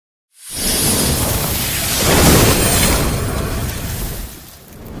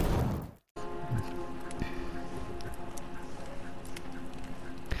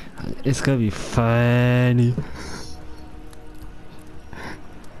It's gonna be funny.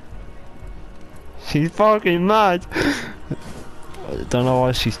 She's fucking mad. I don't know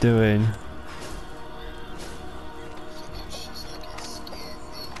what she's doing.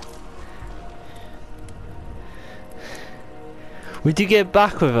 Would you get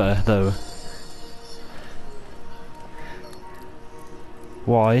back with her though?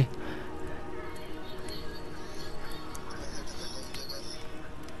 Why?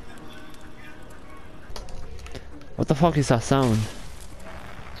 What the fuck is that sound?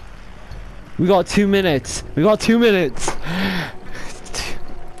 We got 2 minutes. We got 2 minutes.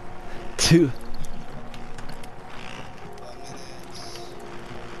 Two.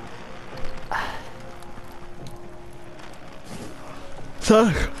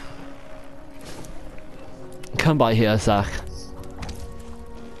 Zach. Come by here, Zach.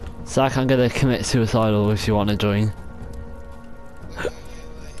 Zach, I'm gonna commit suicidal if you want to join.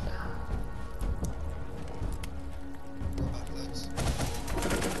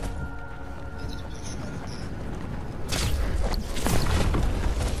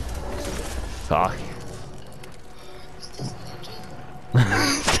 Fuck.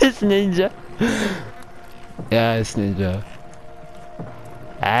 It's Ninja. Yeah, it's Ninja.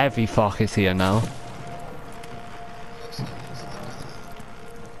 Every fuck is here now.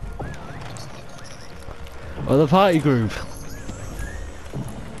 Oh, the party group.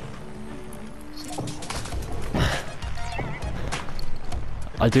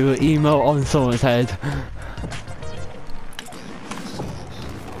 I do an emote on someone's head.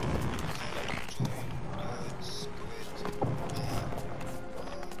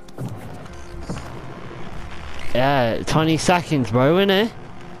 Yeah, 20 seconds, bro, innit?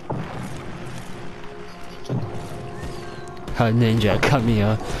 Oh, Ninja, come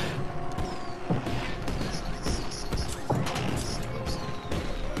here.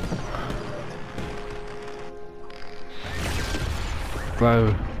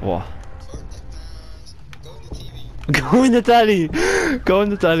 Bro, what? Go in the telly! Go in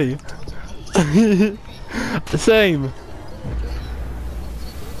the telly! Same!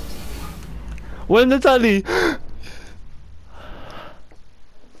 We're in the telly!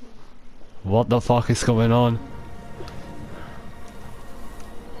 What the fuck is going on?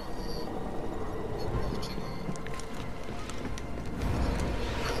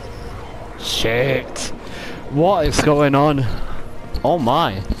 Shit! What is going on? Oh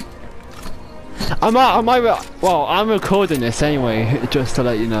my! Well, I'm recording this anyway, just to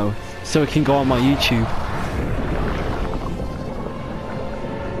let you know, so it can go on my YouTube.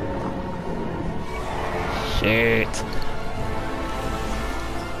 Shit!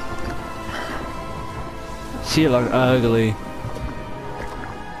 She look ugly.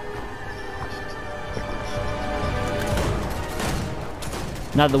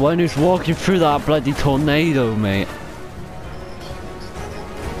 Now the one who's walking through that bloody tornado, mate.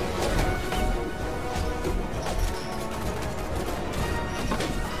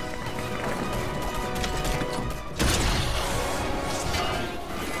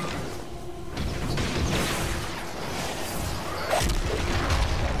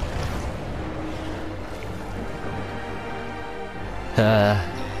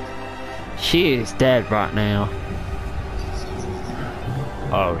 She is dead right now.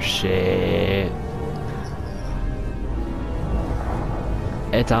 Oh shit.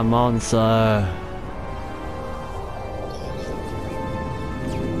 It's a monster.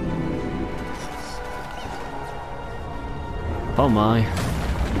 Oh my.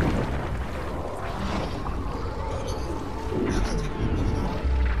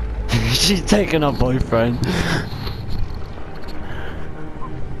 She's taking her boyfriend.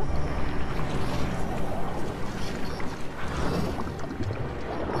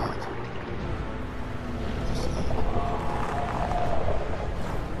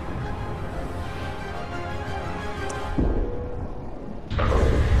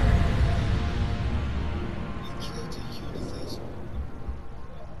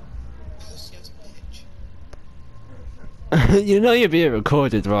 You know you're being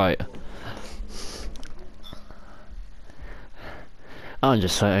recorded, right? I'm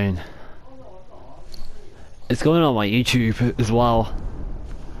just saying. It's going on my YouTube as well.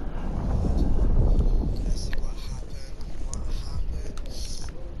 Let's see what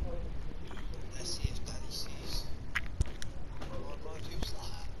happens. Let's see if Daddy sees. Who's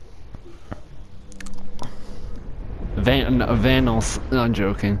that? Vanos. No, I'm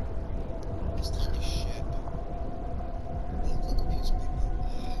joking. Is that the ship? Look at these people.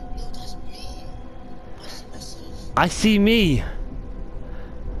 No, that's me. I see myself. I see me.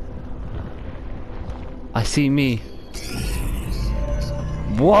 I see me.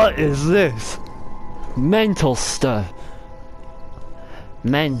 What is this? Mental stuff.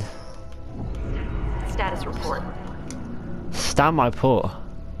 Men. Status report. Stand my paw.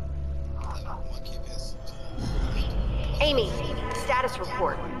 Amy, status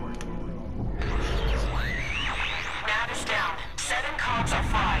report. Nav is down. 7 cogs are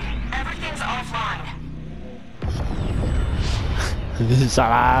fried. Everything's offline.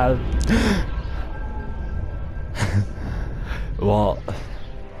 Shut up. What?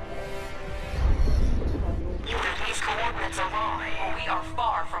 These coordinates are wrong. We are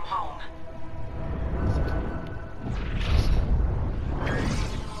far from home.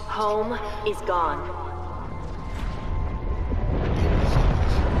 Home is gone.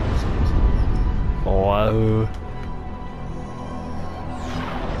 Whoa.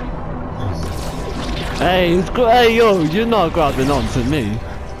 Hey, hey, yo, you're not grabbing onto me.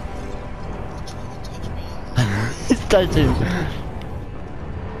 He's touching.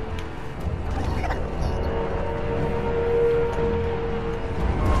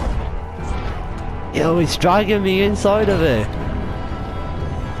 Yo, he's dragging me inside of it.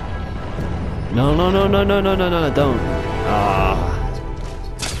 No, no, no, no, no, no, no, no, don't. Ah.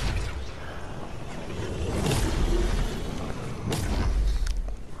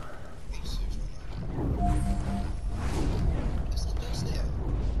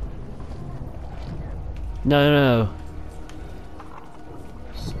 No, no, no.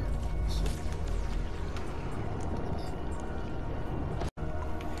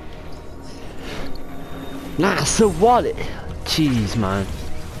 Nah, so what? Jeez, man.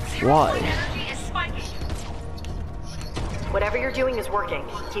 Why? Energy is spiking. Whatever you're doing is working.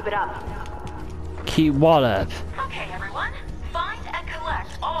 Keep it up. Keep what up? Okay, everyone. Find and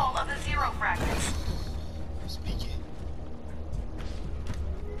collect all of the zero fragments.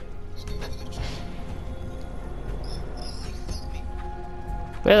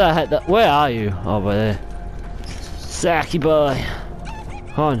 Where the heck? Where are you? Over there. Saki boy.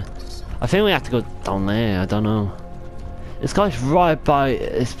 Come on. I think we have to go down there. I don't know. This guy's right by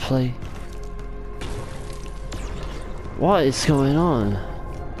this place. What is going on?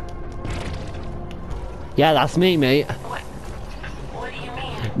 Yeah, that's me, mate. What do you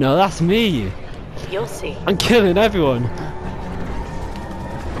mean? No, that's me. You'll see. I'm killing everyone.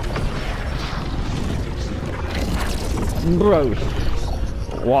 Bro.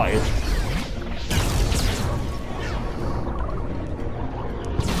 Why?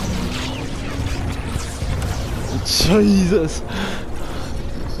 Jesus.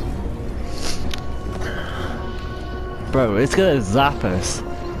 Bro, it's gonna zap us.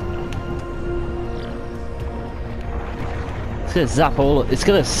 It's gonna zap all. It's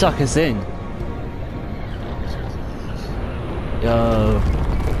gonna suck us in. Yo.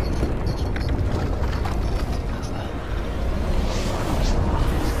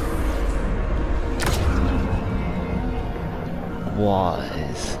 What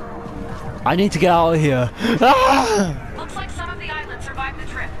is? I need to get out of here. Ah! Looks like some of the islands survived the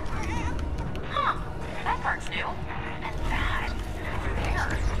trip. Huh. That part's new. And that over there.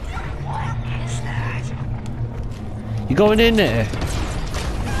 What is that? You going in there?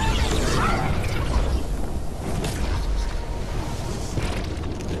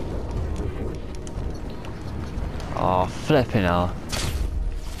 Oh, flipping hell.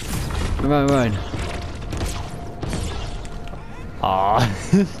 Run, run. Ah.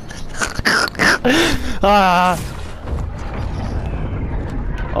 Ah.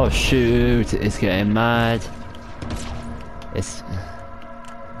 Oh shoot, it's getting mad. It's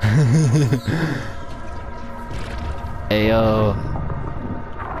Ayo.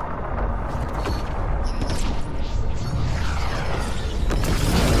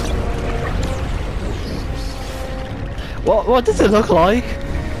 What does it look like?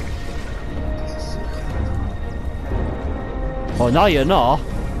 Oh, now you're not.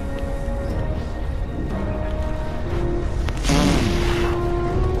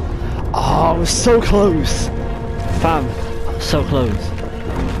 Oh, we're so close. Fam, so close.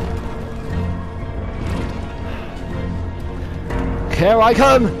 Here I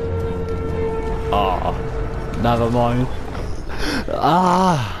come. Oh, never mind.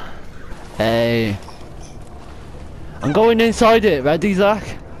 Ah, hey. I'm going inside it. Ready,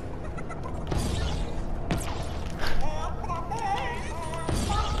 Zach?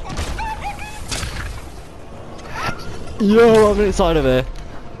 Yo, I'm inside of it.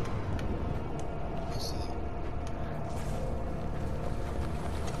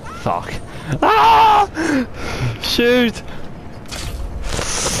 Fuck. Ah! Shoot!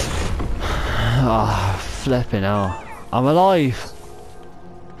 Ah, flipping hell. I'm alive.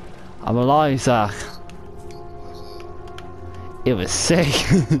 I'm alive, Zach. It was sick.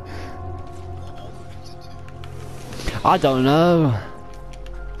 I don't know.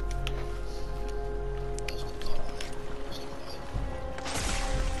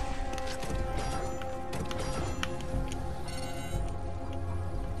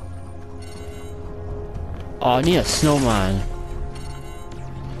 Oh, I need a snowman.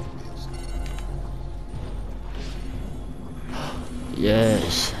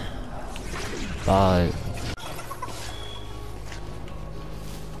 Yes. Bye.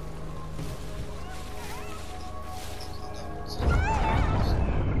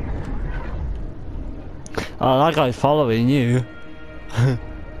 Oh, that guy's following you.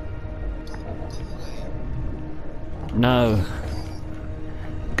 No.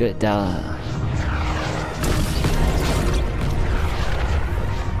 Get down.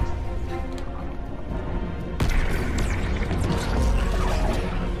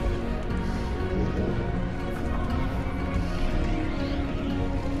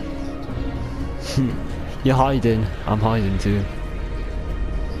 You're hiding. I'm hiding too.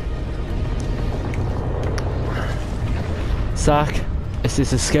 Zach, this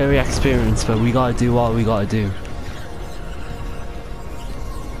is a scary experience, but we gotta do what we gotta do.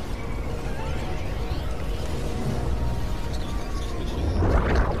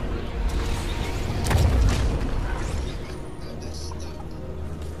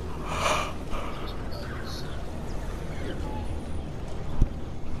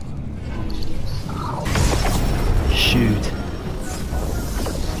 Shoot.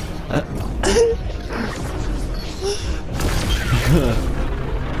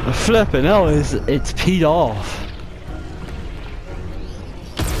 Flipping hell, it's peed off.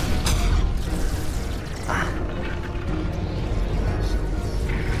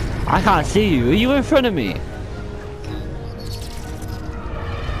 I can't see you. Are you in front of me?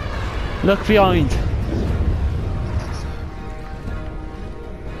 Look behind.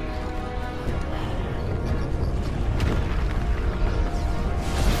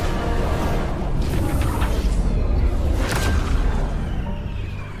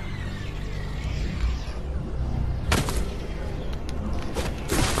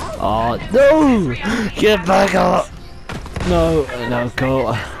 Oh no! Get back up! No, no,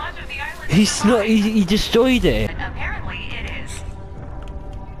 go. He's not. He destroyed it. Apparently it is.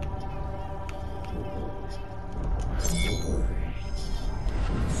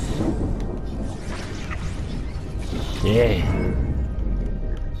 Yeah.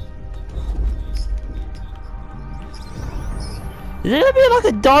 Is it gonna be like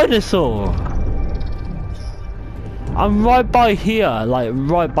a dinosaur? I'm right by here, like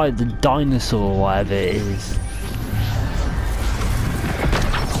right by the dinosaur, whatever it is.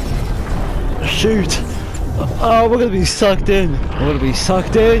 Shoot! Oh, we're gonna be sucked in. We're gonna be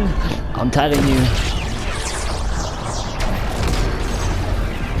sucked in. I'm telling you.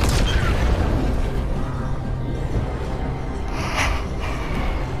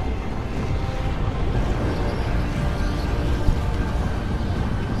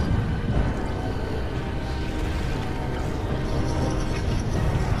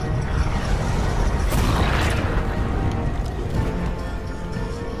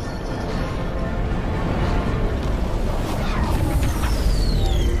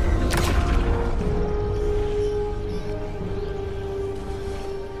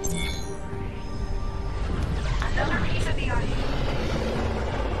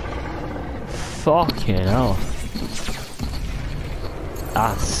 Fucking hell.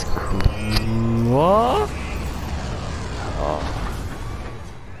 That's cool. What? Oh.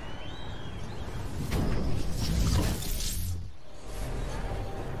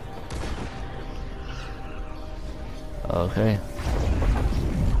 Okay.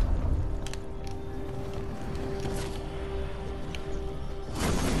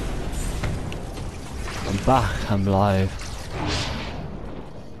 I'm back, I'm live.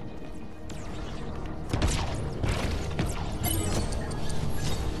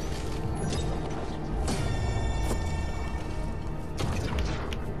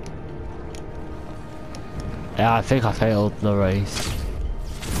 Yeah, I think I failed the race.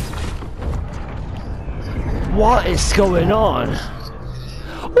 What is going on?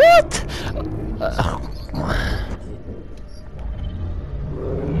 What?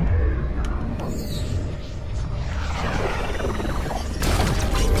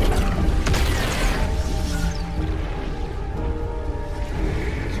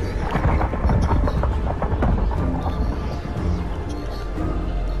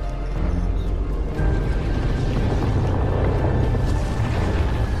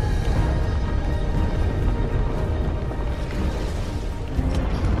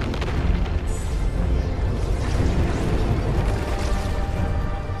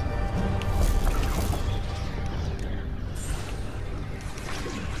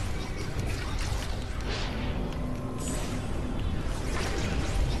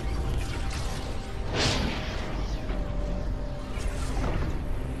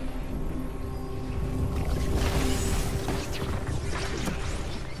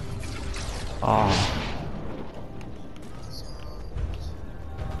 Oh.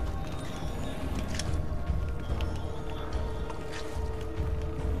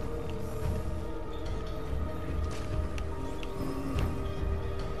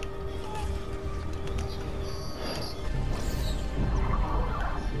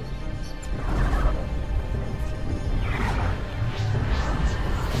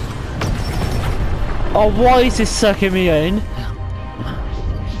 Oh, why is this sucking me in?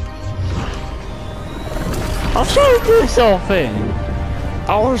 I was trying to do something.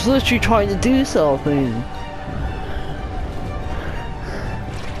 I was literally trying to do something.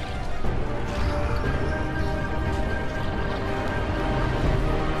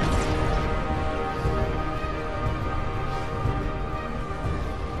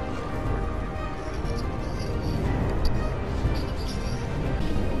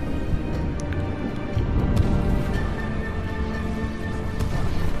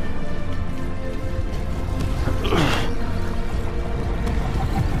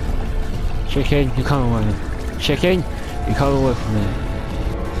 Chicken, you come away. Chicken, you come away from me.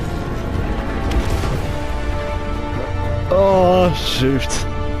 Oh shoot.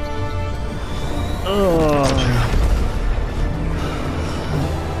 Oh.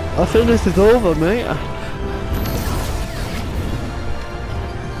 I think this is over, mate.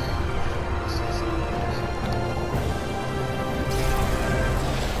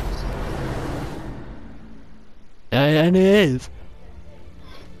 And it is.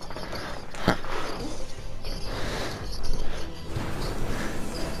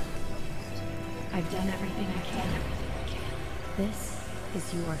 I've done everything I can. This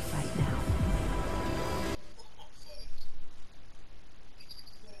is your fight now.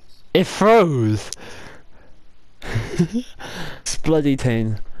 It froze. It's bloody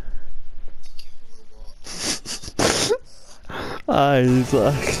thing.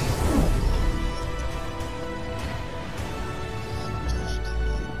 Isaac.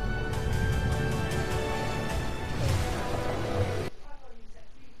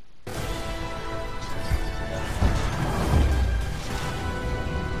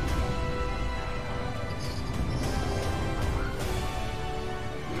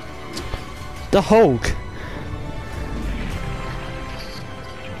 The Hulk.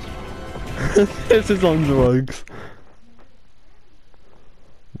 This is on drugs.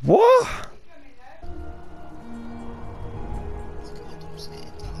 What?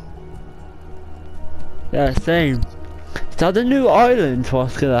 Yeah, same. Is that the new island?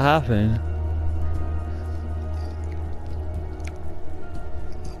 What's gonna happen?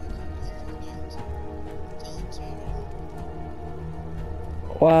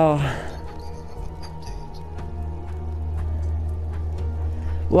 Wow.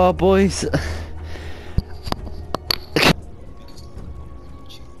 Well, boys.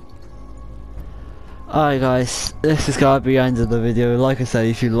 Alright guys, this is gonna be the end of the video. Like I said,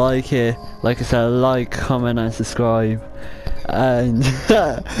 if you like it, like I said, like, comment and subscribe. And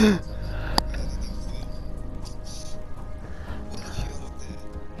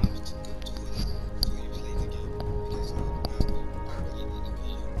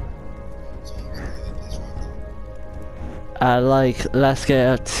like, let's get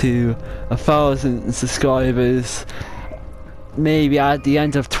up to 1,000 subscribers. Maybe at the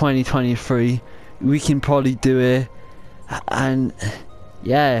end of 2023, we can probably do it. And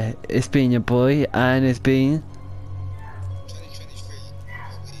yeah, it's been your boy, and it's been 2023,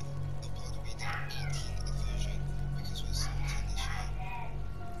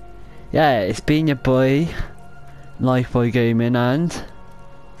 yeah, it's been your boy, Lifeboy Gaming, and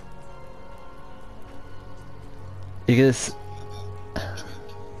because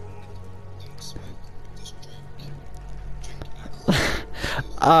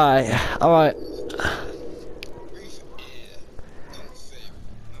alright.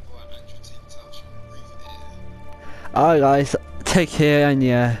 Alright guys, take care and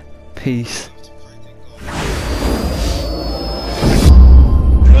yeah, peace.